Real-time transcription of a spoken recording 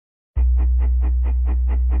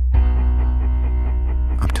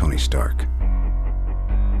I'm Tony Stark.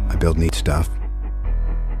 I build neat stuff.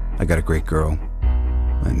 I got a great girl.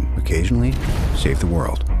 And occasionally, save the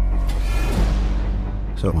world.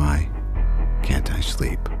 So why can't I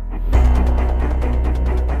sleep?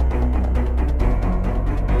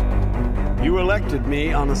 You elected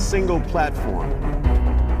me on a single platform.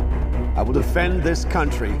 I will defend this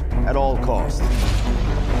country at all costs.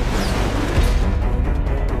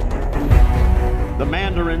 The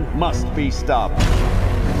Mandarin must be stopped.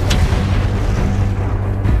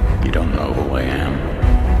 You don't know who I am.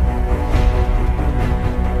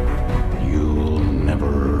 You'll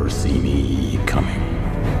never see me coming.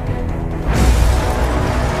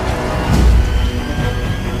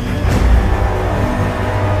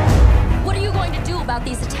 What are you going to do about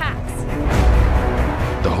these attacks?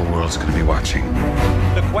 The whole world's gonna be watching.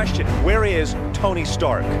 The question, where is Tony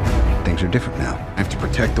Stark? Things are different now. I have to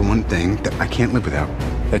protect the one thing that I can't live without.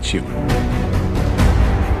 That's you.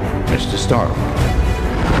 Mr. Stark.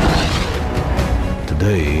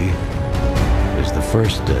 Today is the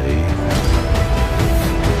first day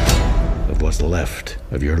of what's left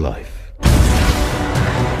of your life.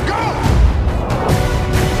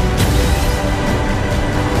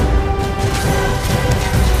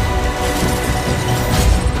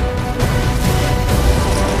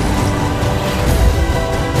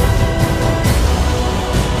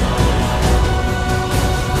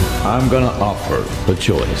 I'm gonna offer a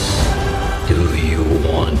choice. Do you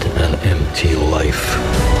want an empty life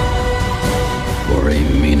or a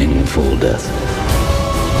meaningful death?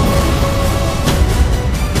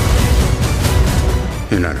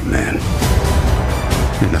 You're not a man.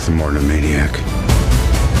 You're nothing more than a maniac.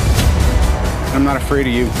 I'm not afraid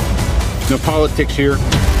of you. No politics here.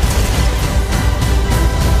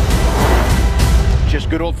 Just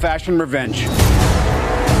good old-fashioned revenge.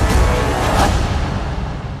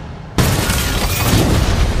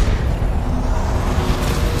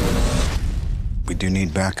 We do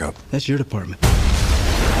need backup. That's your department.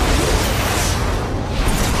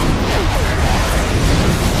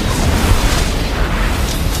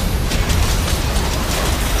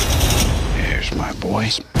 Here's my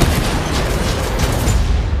boys.